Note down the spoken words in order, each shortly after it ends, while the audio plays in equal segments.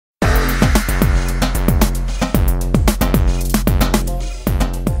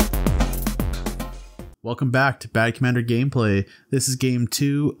Welcome back to Bad Commander Gameplay. This is game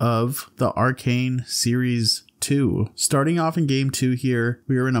 2 of the Arcane Series II. Starting off in game 2 here,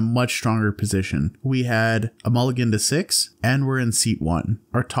 we are in a much stronger position. We had a mulligan to 6, and we're in seat 1.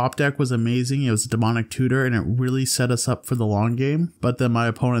 Our top deck was amazing. It was a Demonic Tutor, and it really set us up for the long game, but then my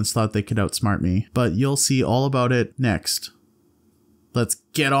opponents thought they could outsmart me. But you'll see all about it next. Let's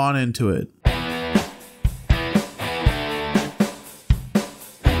get on into it.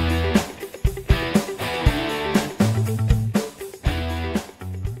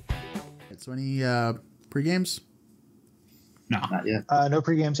 So any pre-games? No. Not yet. No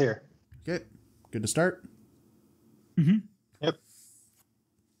pre-games here. Okay, good to start. Mm-hmm. Yep.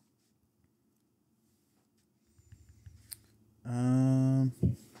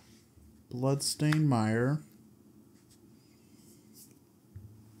 Bloodstained Mire.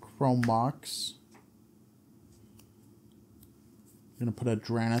 Chrome Mox. I'm gonna put a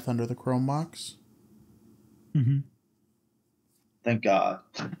Draneth under the Chrome Mox. Mm-hmm. Thank God.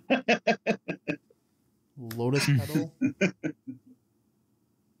 Lotus Petal.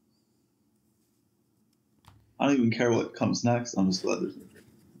 I don't even care what comes next. I'm just glad there's no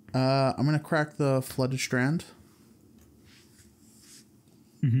I'm gonna crack the Flooded Strand.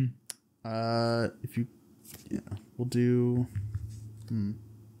 Mm-hmm. If you, yeah, we'll do. Do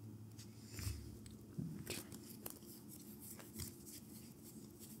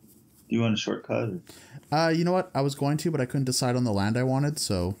you want a shortcut? Or? You know what? I was going to, but I couldn't decide on the land I wanted,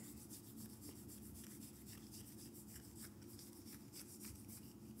 so.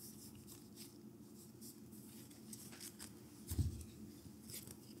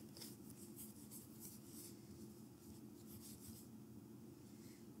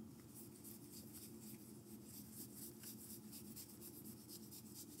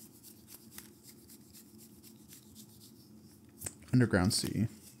 Underground Sea.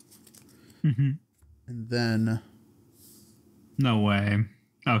 Mm-hmm. And then... No way.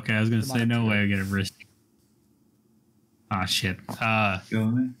 Okay, I was going to say no way I get a risk. Ah, shit. Go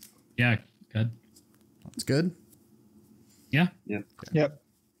on me? Yeah, good. That's good? Yeah? Yep. Okay. Yep.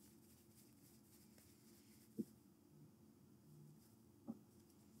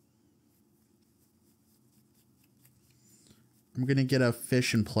 I'm going to get a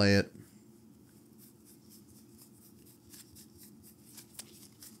fish and play it.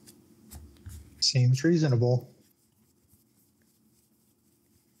 Seems reasonable.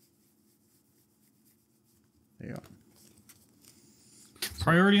 There you go.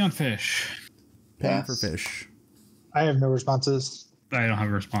 Priority on fish. Paying Yes. for fish. I have no responses. I don't have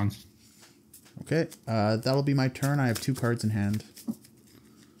a response. Okay, that'll be my turn. I have 2 cards in hand.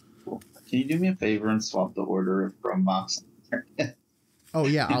 Cool. Can you do me a favor and swap the order from Mox? Oh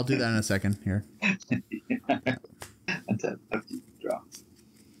yeah, I'll do that in a second here. And to draw.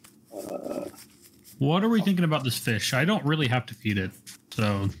 What are we thinking about this fish? I don't really have to feed it,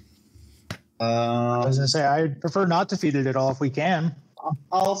 so... I was gonna say I prefer not to feed it at all if we can.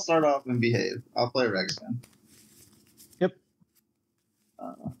 I'll start off and behave. I'll play Regspan. Yep.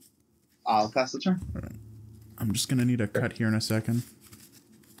 I'll pass the turn. All right. I'm just gonna need a cut here in a second.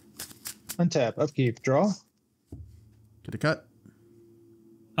 Untap, upkeep, draw. Get a cut.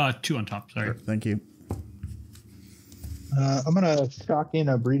 2 on top, sorry. Sure, thank you. I'm gonna shock in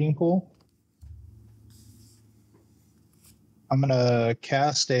a breeding pool. I'm gonna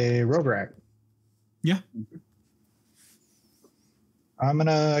cast a rogue rack. Yeah. I'm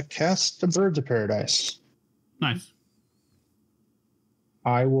gonna cast a Birds of Paradise. Nice.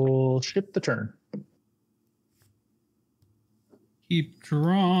 I will ship the turn. Keep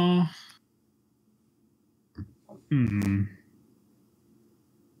draw.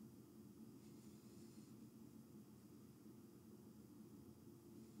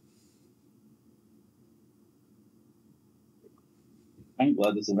 I'm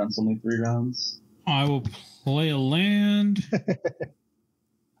glad this event's only 3 rounds. I will play a land. I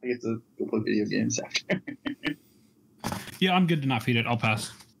get to go play video games after. Yeah, I'm good to not feed it. I'll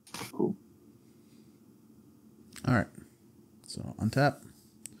pass. Cool. All right. So untap.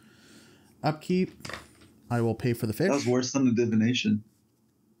 Upkeep. I will pay for the fish. That was worse than the divination.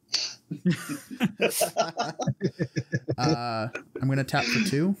 I'm gonna tap for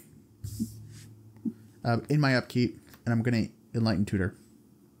 2. In my upkeep, and I'm gonna Enlighten Tutor.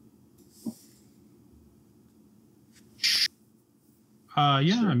 Yeah,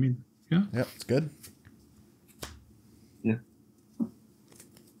 Sure. I mean, yeah. Yep, it's good. Yeah.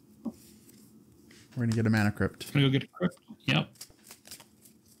 We're gonna get a Mana Crypt. I'm going to go get a crypt. Yep.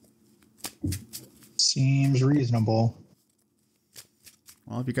 Seems reasonable.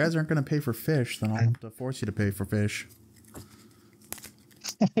 Well, if you guys aren't gonna pay for fish, then I'll have to force you to pay for fish.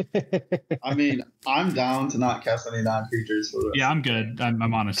 I mean, I'm down to not cast any non-creatures for the rest. Yeah, I'm good.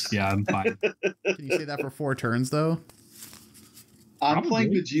 I'm honest. Yeah, I'm fine. Can you say that for 4 turns though? I'm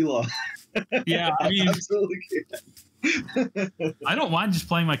playing Vegila. Yeah, I mean, absolutely can. I don't mind just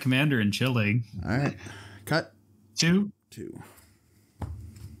playing my commander and chilling. All right, cut 2. 2.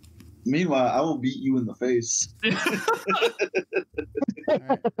 Meanwhile, I will beat you in the face. All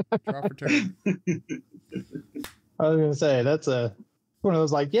right, draw for turn. I was gonna say that's one of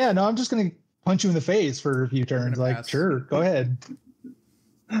those like, yeah, no, I'm just gonna punch you in the face for a few turns. Like, pass. sure, go ahead.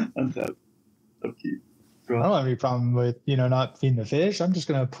 Untap. Okay. I don't have any problem with not feeding the fish. I'm just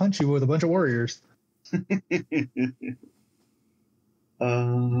gonna punch you with a bunch of warriors.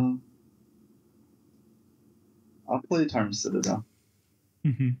 I'll play Tarn Citadel.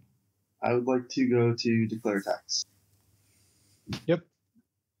 Mm-hmm. I would like to go to declare attacks. Yep.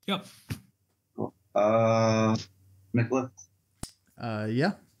 Cool. Make lift.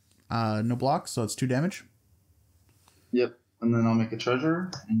 Yeah. No blocks, so it's 2 damage. Yep. And then I'll make a treasure.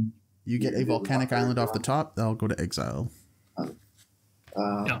 And You get a volcanic island off the top. That'll go to exile.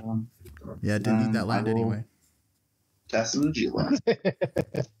 Yeah, didn't need that land anyway. Cast an Vegila.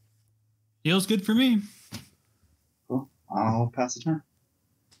 Feels good for me. Cool. I'll pass the turn.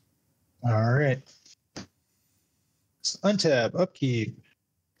 All right. So untap, upkeep,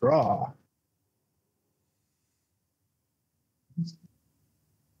 draw.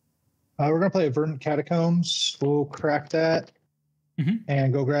 We're going to play Verdant Catacombs. We'll crack that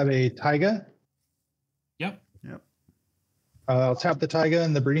and go grab a Taiga. Yep. I'll tap the Taiga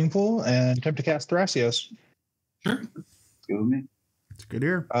in the breeding pool and attempt to cast Thrasios. Sure. Go with me. It's good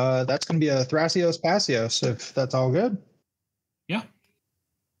here. That's going to be a Thrasios Pasios, if that's all good. Yeah.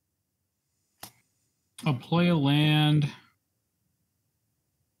 I'll play a land.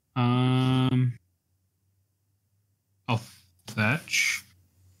 I'll fetch.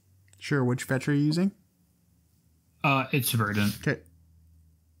 Sure, which fetch are you using? It's verdant. Okay.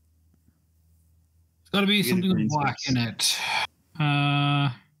 It's got to be You get a something with green black space. in it. All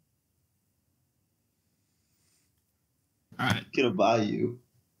right. Gonna buy you.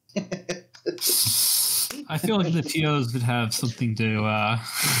 I feel like the TOs would have something to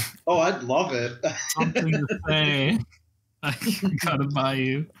Oh, I'd love it. something to say. I gotta buy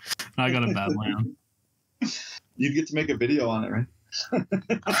you. I got a bad land. You get to make a video on it, right?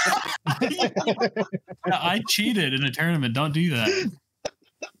 Yeah, I cheated in a tournament. Don't do that.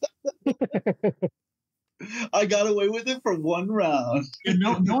 I got away with it for 1 round. Dude,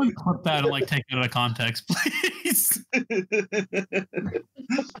 no one clip that and like take it out of context, please.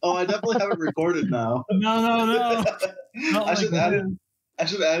 Oh, I definitely have it recorded now. No. Not I should like add it. that. I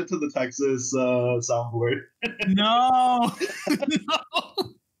should add it to the Texas soundboard. No.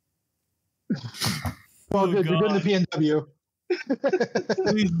 Well, Oh, good. You're good in the PNW.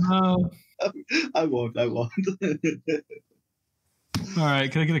 Please no. I won't. All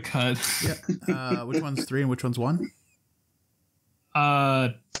right, can I get a cut? Yeah. Which one's 3 and which one's 1?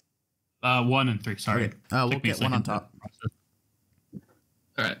 1 and 3. Sorry. Okay. We'll Took me a get 1 on second to top. process.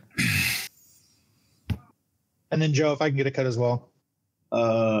 All right. And then Joe, if I can get a cut as well.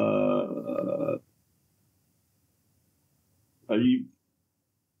 Are you?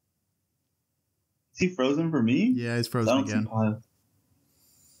 Is he frozen for me? Yeah, he's I frozen don't see again. piles.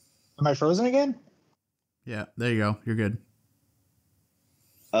 Am I frozen again? Yeah, there you go. You're good.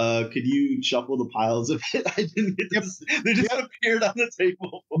 Could you shuffle the piles a bit? I didn't get this. They just appeared on the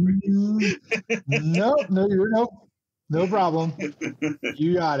table for me. No problem.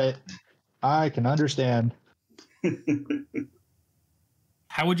 You got it. I can understand.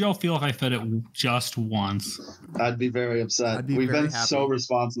 How would y'all feel if I fed it just once? I'd be very upset. I'd be We've very been happy. so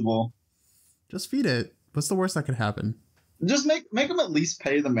responsible. Just feed it. What's the worst that could happen? Just make them at least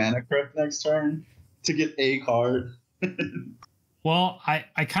pay the mana crypt next turn to get a card. Well, I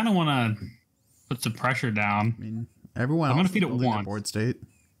kind of want to put some pressure down. I mean, everyone I'm else gonna feed is it building their once. board state.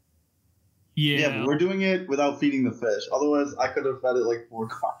 Yeah, but we're doing it without feeding the fish. Otherwise, I could have fed it like 4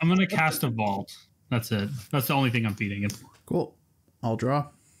 cards. I'm gonna cast a vault. That's it. That's the only thing I'm feeding it. Cool. I'll draw.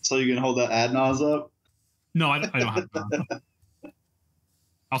 So you can hold that Adnaz up? No, I don't have that.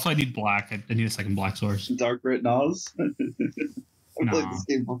 Also, I need black. I need a second black source. Dark Rit Naz? I've played No. this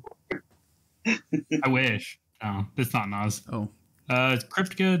game before. I wish. No, it's not Nas. Oh. Is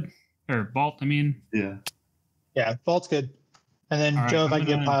Crypt good? Or Vault, I mean. Yeah. Yeah, vault's good. And then All right, Joe, if I I'm can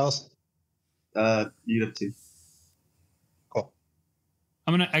get gonna- piles. You'd have to. Cool.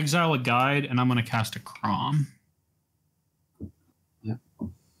 I'm going to exile a guide, and I'm going to cast a Crom. Yeah.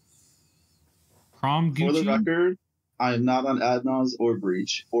 Crom For the Gucci? record, I am not on Adnaz or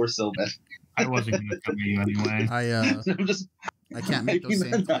Breach or Sylvan. I wasn't going to cover you anyway. I I'm just I can't make those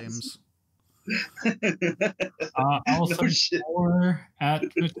same claims. I'll No send shit. 4 at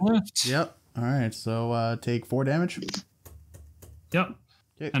McLift. Yep. All right. So take 4 damage. Yep.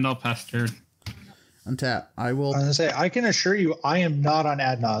 Okay. And I'll pass turn. Untap. I will. I was gonna say, I can assure you, I am not on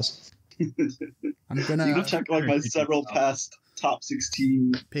Adnos. I'm gonna You can check like my several past top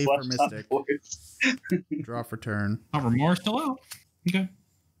 16 Pay for / top Mystic. boys. draw for turn. Oh, Remorse still out. Okay.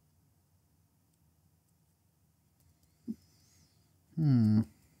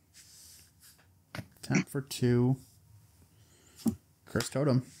 Tap for 2. Curse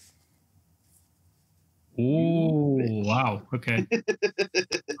Totem. Oh, wow. Okay. Oh, You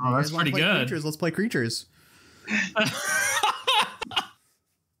that's guys wanna pretty play good. Creatures? Let's play creatures.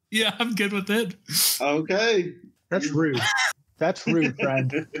 Yeah, I'm good with it. Okay. That's rude. That's rude,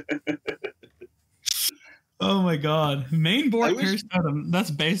 friend. Oh my god. Main board I wish- Curse Totem. That's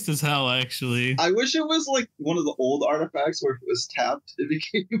based as hell, actually. I wish it was like one of the old artifacts where if it was tapped, it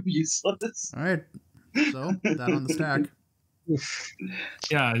became useless. All right. So that on the stack.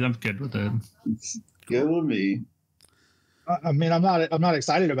 Yeah, I'm good with it. It's good with me. I mean, I'm not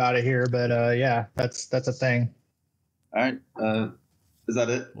excited about it here, but yeah, that's a thing. All right. Is that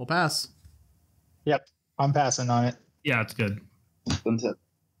it? We'll pass. Yep, I'm passing on it. Yeah, it's good. Untap.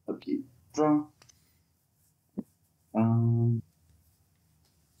 Upkeep. Draw.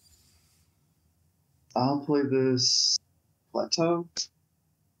 I'll play this plateau.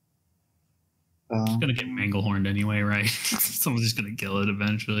 It's gonna get manglehorned anyway, right? Someone's just gonna kill it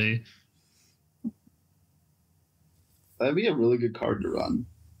eventually. That'd be a really good card to run.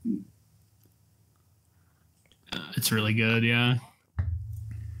 It's really good, yeah.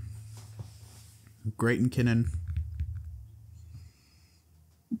 Great and Kinnan.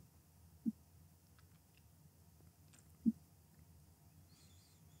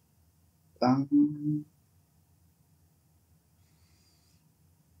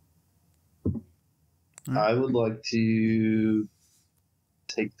 Alright. I would like to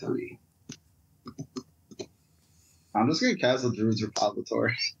take 3. I'm just gonna cast a Druid's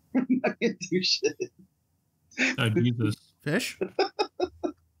Repository. I'm not gonna do shit. Oh, Jesus. Fish?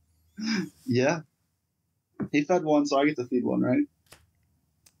 Yeah. He fed 1, so I get to feed 1, right?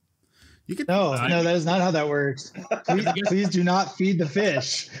 You could. No, that is not how that works. Please do not feed the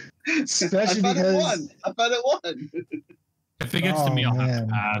fish, especially I fed it because 1. I fed it 1. If it gets to me, Oh, I'll have man.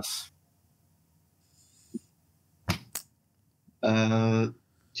 to pass. Can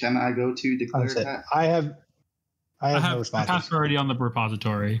I go to declare That's it. attack? I have no I responses. passed already on the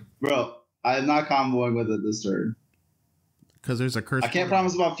repository. Bro, I am not comboing with it this turn. Because there's a curse. I can't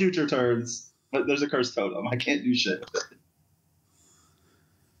promise about future turns, but there's a curse totem. I can't do shit with it.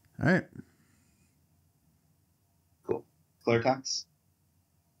 All right. Cool. Clear attacks?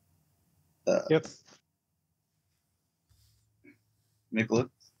 Yep. Make a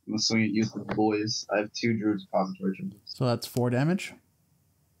look. I'm gonna swing at you with the boys. I have 2 Druid's Repository Tributes. So that's 4 damage.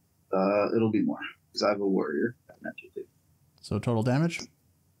 It'll be more, because I have a warrior. So total damage.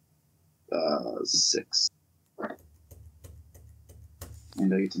 6.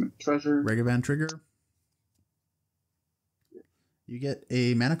 And I get to make a treasure. Regavan trigger. You get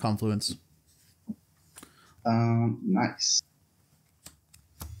a mana confluence. Nice.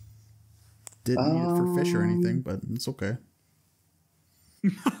 Didn't need it for fish or anything, but it's okay.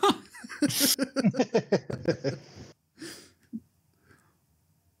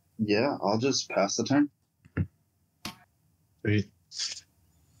 Yeah, I'll just pass the turn. Sweet.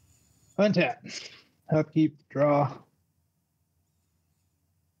 Untap. Upkeep. Draw.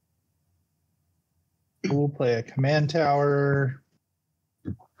 We'll play a command tower.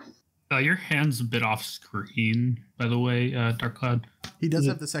 Your hand's a bit off screen, by the way, Dark Cloud. He does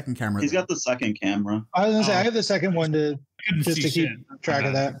have the second camera. He's though. got the second camera. I was gonna say Oh. I have the second one to I couldn't just see to keep shit. track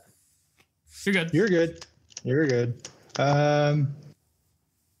of that. You're good. You're good. You're good. I'll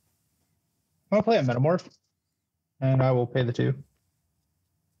play a metamorph, and I will pay the 2.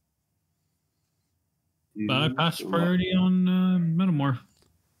 But I passed priority on Metamorph.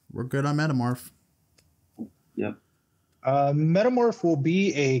 We're good on Metamorph. Yep. Metamorph will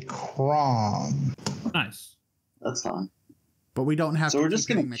be a Crom. Nice. That's fine. But we don't have So to we're just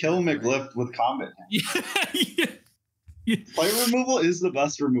keep gonna hitting kill McLift, right? McLift with combat. Yeah. Player removal is the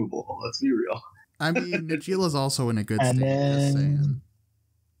best removal. Let's be real. I mean, Najila's also in a good And state. Just then- saying.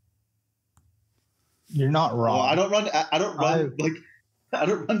 You're not wrong. Well, I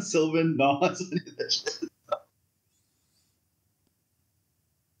don't run Sylvan. No, that's any of that shit.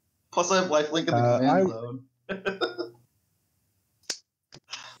 Plus, I have lifelink in the command zone.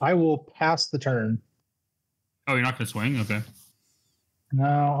 I will pass the turn. Oh, you're not going to swing? Okay. No,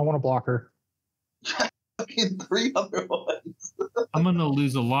 I want to block her. fucking 3 other ones. I'm gonna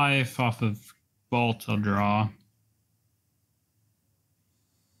lose a life off of Bolt. I'll draw.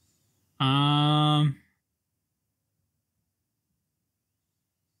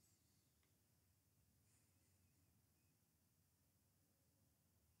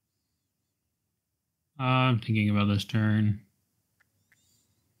 I'm thinking about this turn.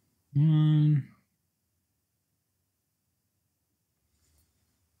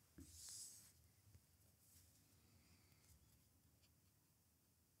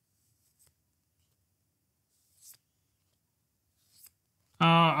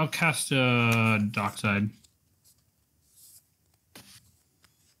 I'll cast a Dockside.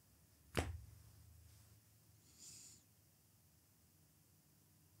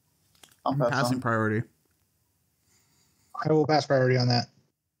 I'm Passing priority. I will pass priority on that.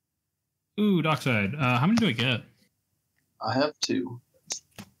 Ooh, Dockside. How many do I get? I have 2.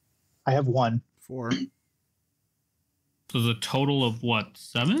 I have 1. 4. So the total of what?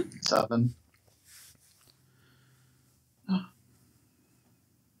 7? 7.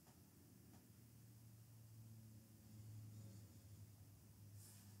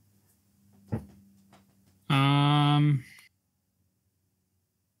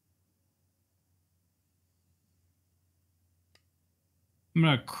 I'm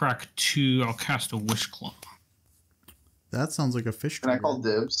gonna crack 2. I'll cast a Wish Claw. That sounds like a fish. Can I call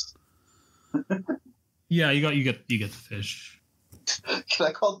dibs? Yeah, you get the fish. Can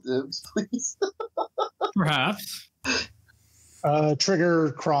I call dibs, please? Perhaps.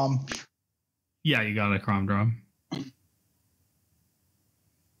 Trigger Crom. Yeah, you got a Crom draw.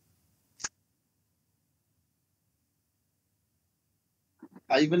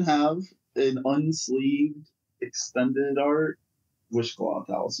 I even have an unsleeved extended art Wishclaw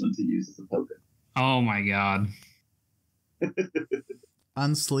talisman to use as a token. Oh my god.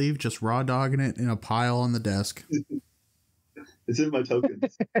 Unsleeved, just raw dogging it in a pile on the desk. It's in my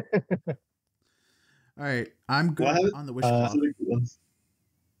tokens. All right, I'm good on the Wishclaw.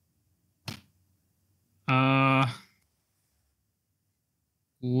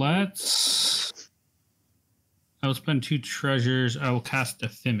 Let's. I will spend 2 treasures. I will cast a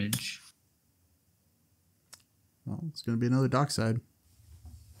Fimage. Well, it's going to be another Dockside.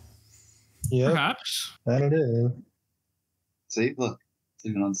 Yeah, Perhaps. that it is. See, look, it's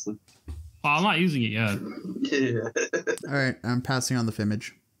even on sleep. Well, I'm not using it yet. Yeah. All right, I'm passing on the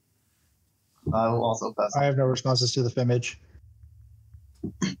Fimage. I will also pass. I have no responses to the Fimage.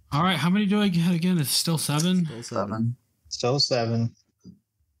 All right, how many do I get again? It's still 7? Still 7. Still 7.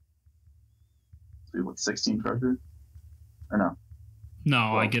 So we have 16 treasures? Or no?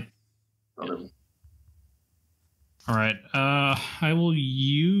 No, Well, I get. whatever. All right. I will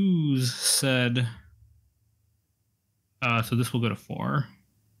use said. So this will go to 4.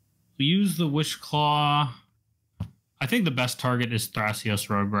 We use the Wish Claw. I think the best target is Thrasios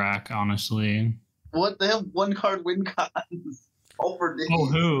Rograk, honestly. What? They have 1 card win cons over days. Oh,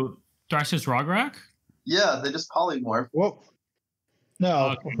 who? Thrasios Rograk? Yeah, they just polymorph. Whoa. No,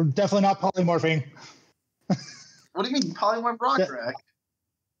 Okay. we're definitely not polymorphing. What do you mean polymorph Rograk?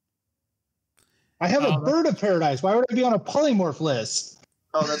 I have a Bird of Paradise. Why would I be on a polymorph list?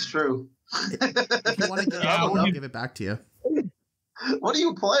 Oh, that's true. If you want to get Yeah, it, we'll I'll give- give it back to you. What are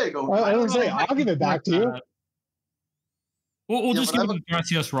you playing over? I don't say I'll give it back to you. We'll Yeah, just but give it to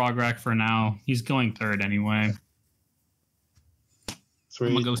Thrasios Rograk for now. He's going 3rd anyway. I'm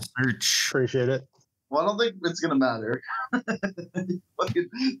Sweet. gonna go search. Appreciate it. Well, I don't think it's gonna matter. Fucking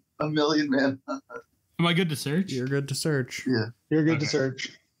a million man. Am I good to search? You're good to search. Yeah. You're good Okay. to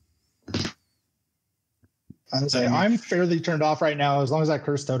search. I'm fairly turned off right now as long as that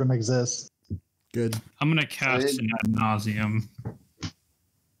curse totem exists. Good. I'm gonna cast an Ad Nauseam.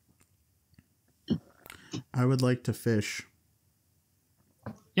 I would like to fish.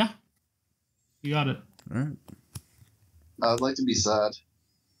 Yeah, you got it. All right. I'd like to be sad.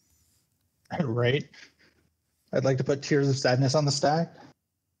 Right? I'd like to put Tears of Sadness on the stack.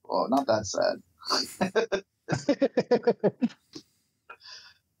 Well, not that sad.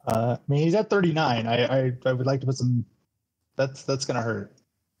 I mean, he's at 39. I would like to put some. That's gonna hurt.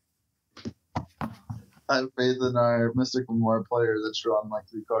 I have faith in our Mystical Moor player that's drawn like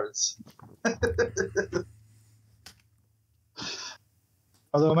 3 cards.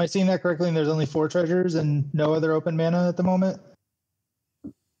 Although, am I seeing that correctly? And there's only 4 treasures and no other open mana at the moment.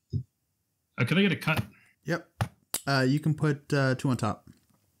 Could I get a cut? Yep. You can put 2 on top.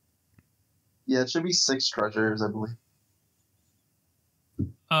 Yeah, it should be 6 treasures, I believe.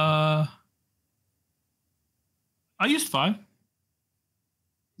 I used 5.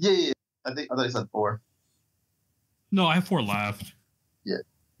 Yeah. I thought you said 4. No, I have 4 left.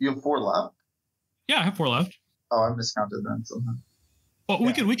 You have 4 left? Yeah, I have 4 left. Oh, I miscounted then somehow. Well,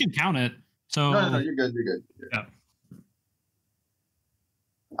 we can count it. So No, you're good. Yeah.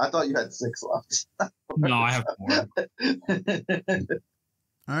 I thought you had 6 left. No, I have 4.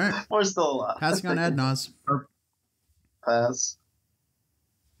 All right. We're still alive. Passing on Adnaz. Pass.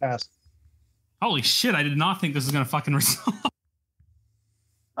 Pass. Holy shit! I did not think this was gonna fucking resolve.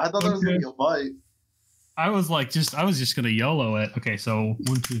 I thought there was gonna be a fight. I was just gonna YOLO it. Okay, so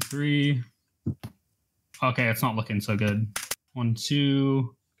 1, 2, 3. Okay, it's not looking so good. 1,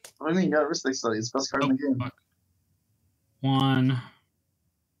 2. I mean, you got Ristic Study. It's the best card in the game. Fuck.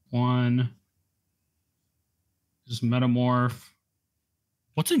 1. Just Metamorph.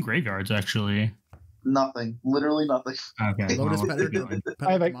 What's in graveyards actually? Nothing. Literally nothing. Okay. Lotus well, Petter.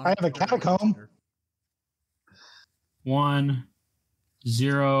 I have a catacomb. 1,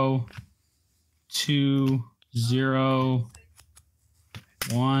 0, 2, 0,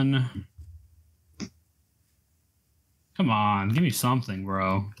 1. Come on, give me something,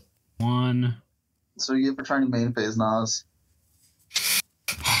 bro. 1. So you get for trying to main phase Nas.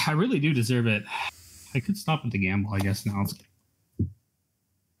 I really do deserve it. I could stop at the gamble, I guess now.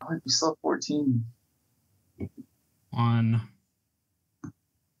 Oh, you still have 14. 1.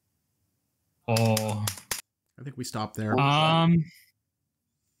 Oh. I think we stopped there.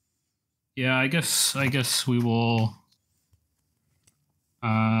 Yeah, I guess we will.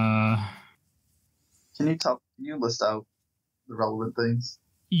 Can you list out the relevant things?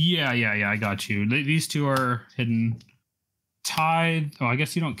 Yeah, I got you. These 2 are hidden. Tide. Oh, I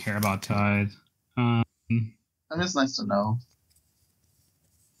guess you don't care about Tide. I mean, it's nice to know.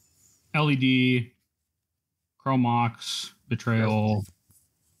 LED, Chromox, Betrayal,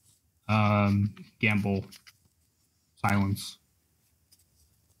 Gamble, Silence,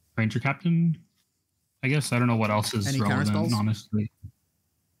 Ranger Captain. I guess I don't know what else is Any relevant, counterspells? honestly.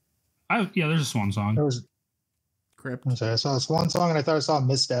 There's a Swan Song. There was. Crypt. I'm sorry, I saw a Swan Song and I thought I saw a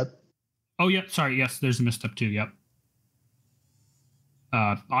Misstep. Oh yeah, sorry. Yes, there's a Misstep too. Yep.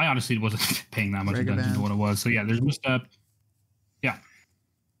 I honestly wasn't paying that much attention to what it was. So yeah, there's a Misstep. Yeah.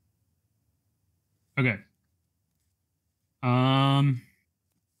 Okay.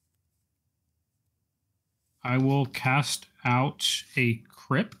 I will cast out a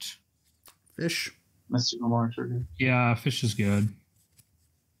Crypt. Fish. Mystical Monitor. Yeah, Fish is good.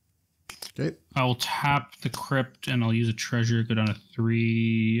 Okay. I will tap the Crypt and I'll use a treasure. Go down to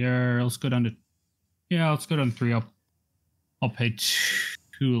 3. Let's go down to. Yeah, let's go down to 3. I'll pay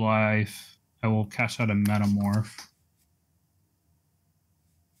 2 life. I will cast out a Metamorph.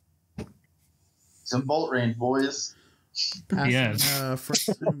 Some bolt range, boys. Passing, Yes. first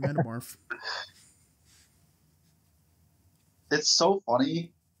Metamorph. It's so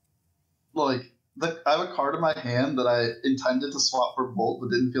funny. Like, I have a card in my hand that I intended to swap for Bolt, but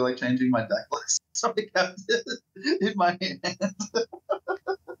didn't feel like changing my deck list, so I kept it in my hand.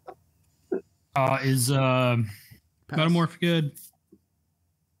 Is Metamorph good?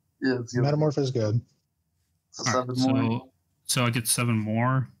 Yeah, it's good. Metamorph is good. So 7 more. So I get 7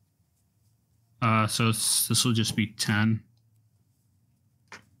 more. So this will just be 10.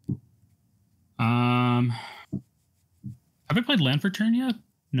 Have I played land for turn yet?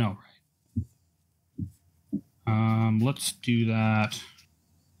 No, right. Let's do that.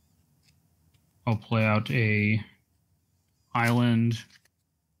 I'll play out a island.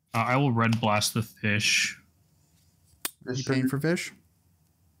 I will red blast the fish. You paying for fish?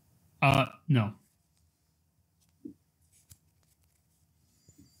 No.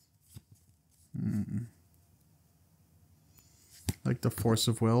 Like the Force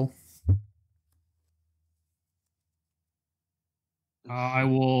of Will. I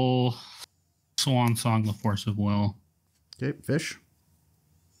will Swan Song the Force of Will. Okay, fish.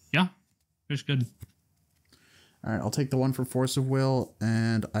 Yeah, fish good. All right, I'll take the 1 for Force of Will,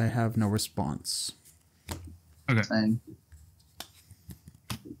 and I have no response. Okay. Same.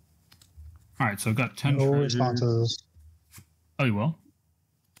 All right, so I've got 10 No treasures. responses. Oh, you will?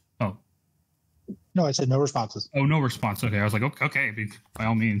 Oh. No, I said no responses. Oh, no response. Okay, I was like, okay, by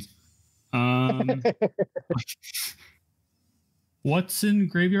all means. What's in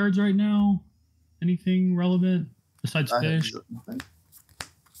graveyards right now? Anything relevant besides fish? Nothing.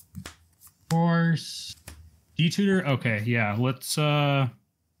 Course. D-tutor? Okay, yeah. Let's I'll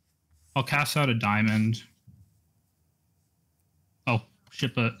cast out a diamond. Oh,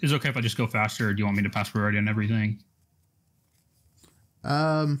 ship is it okay if I just go faster, or do you want me to pass priority on everything?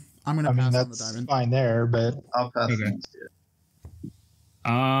 I'm gonna I mean, pass on the that's diamond. fine there, but I'll pass Okay. next year.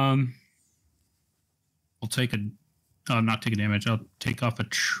 I'll take not take a damage. I'll take off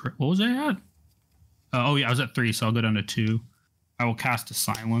what was I at? Oh yeah, I was at 3, so I'll go down to 2. I will cast a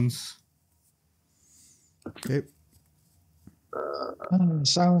silence. Okay.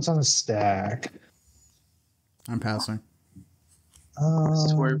 Silence on the stack. I'm passing.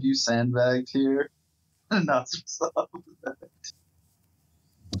 Swear if you sandbagged here. Not some stuff.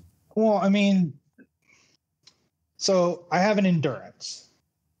 Well, I mean, so I have an endurance.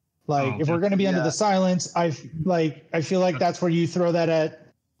 Like, if we're going to be under the silence, I feel like that's where you throw that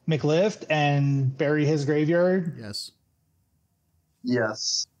at McLift and bury his graveyard. Yes.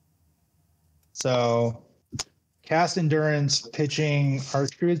 Yes. So, cast endurance, pitching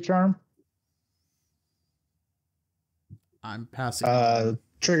Archdruid Charm. I'm passing.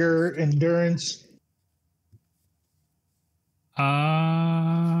 Trigger endurance. Hold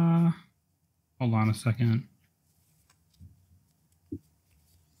on a second.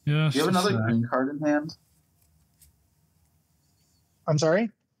 Yes. Do you have another green card in hand? I'm sorry?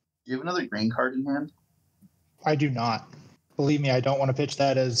 Do you have another green card in hand? I do not. Believe me, I don't want to pitch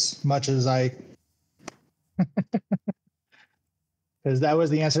that as much as I... Because that was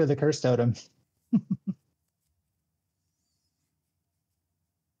the answer to the curse totem.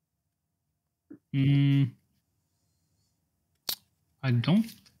 I don't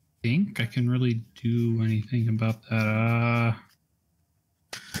think I can really do anything about that.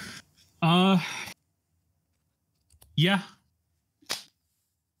 Yeah. It's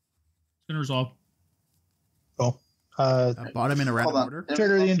been resolved. Cool. Bottom in a random order.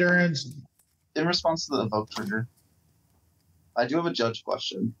 Trigger the endurance. In response to the evoke trigger, I do have a judge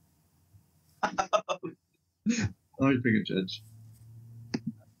question. Let me pick a judge.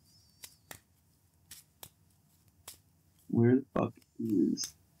 Where the fuck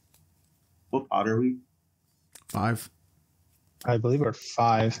is... What pot are we? 5. I believe we're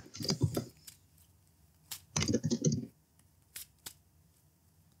 5.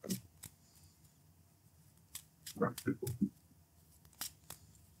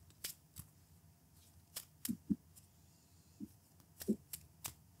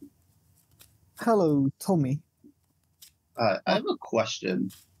 Hello, Tommy. I have a question.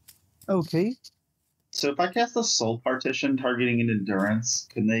 Okay. So if I cast a soul partition targeting an endurance,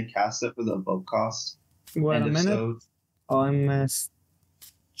 can they cast it for the evoke cost? Wait And a if minute. so, I'm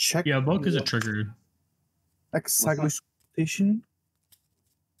check. Yeah, Evoke is a trigger. Execution.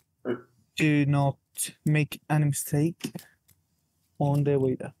 Do not make any mistake on the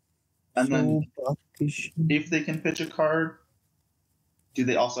way there. and then Partition. if they can pitch a card, do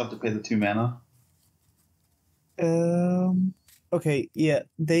they also have to pay the 2 mana? Okay, yeah,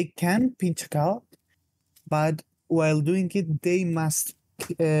 they can pinch a card, but while doing it, they must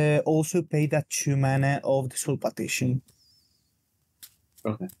also pay that 2 mana of the soul partition.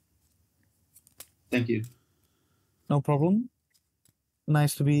 Okay. Thank you. No problem.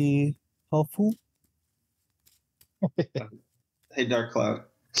 Nice to be helpful. Hey, Dark Cloud.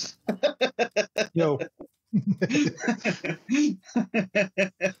 Yo.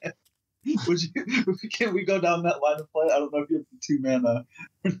 Can we go down that line of play? I don't know if you have the 2 mana.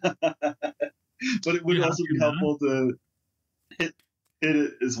 But it would also be helpful to hit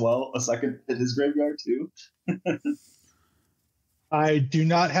it as well. A second hit his graveyard too. I do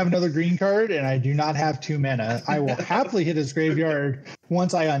not have another green card, and I do not have 2 mana. I will happily hit his graveyard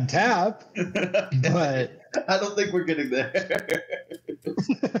once I untap, but I don't think we're getting there.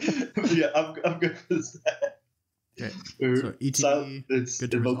 Yeah, I'm good for that. Okay. So ETB, it's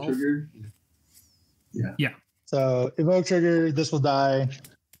good to evoke resolve. trigger. Yeah. so evoke trigger, this will die.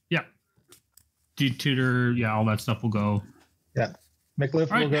 Tutor, yeah, all that stuff will go.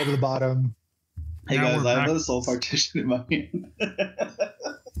 McLift All right. will go to the bottom. Hey Now guys, we're I have back- another soul partition in my hand.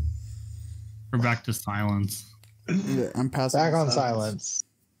 We're back to silence. Yeah, I'm passing. Back on silence.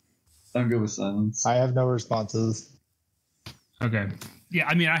 I'm good with silence. I have no responses. Okay. Yeah,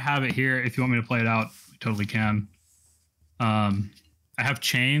 I mean, I have it here. If you want me to play it out, we totally can. I have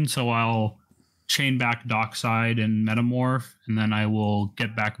chain, so I'll chain back Dockside and Metamorph, and then I will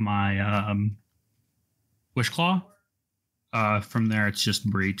get back my Wishclaw. From there, it's just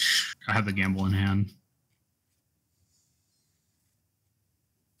Breach. I have the Gamble in hand.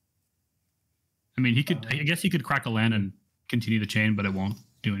 I mean, I guess he could crack a land and continue the chain, but it won't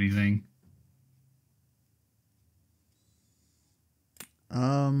do anything.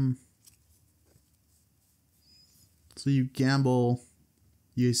 So you gamble.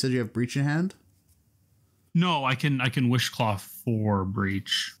 You said you have breach in hand, No, I can Wishclaw for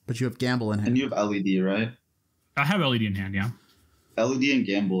Breach. but you have gamble in hand. And you have LED, right? I have LED in hand, yeah. LED and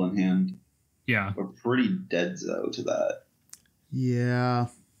Gamble in hand. Yeah. We're pretty dead though to that. Yeah.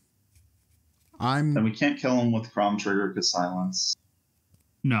 And we can't kill him with Crom Trigger because silence.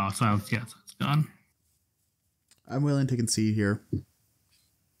 No, silence, yeah, it's done. I'm willing to concede here.